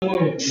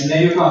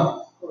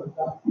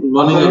Good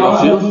morning, all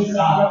of you.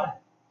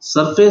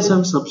 Surface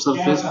and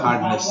subsurface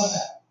hardness.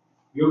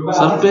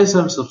 Surface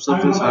and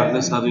subsurface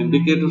hardness are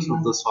indicators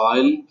of the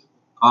soil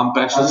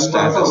compaction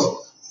status,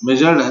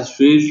 measured as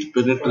field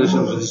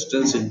penetration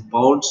resistance in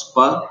pounds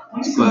per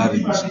square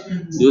inch,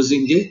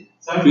 using a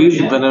field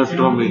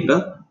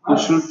penetrometer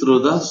pushed through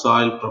the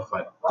soil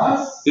profile.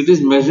 It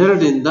is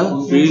measured in the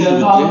field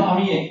with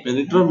a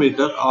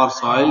penetrometer or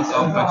soil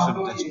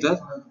compaction tester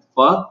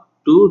for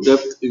two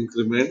depth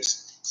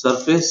increments.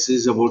 Surface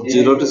is about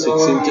 0 to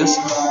 6 inches,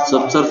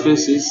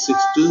 subsurface is 6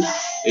 to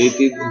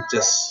 18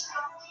 inches.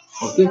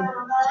 Okay.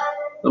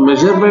 The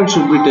measurement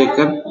should be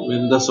taken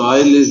when the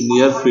soil is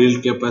near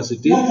field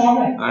capacity,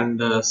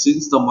 and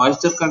since the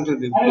moisture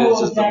content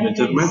influences the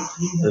measurement,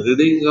 the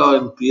reading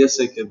in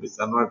PSI can be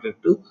converted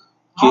to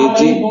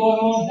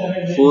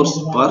kg force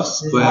per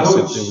square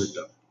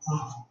centimeter.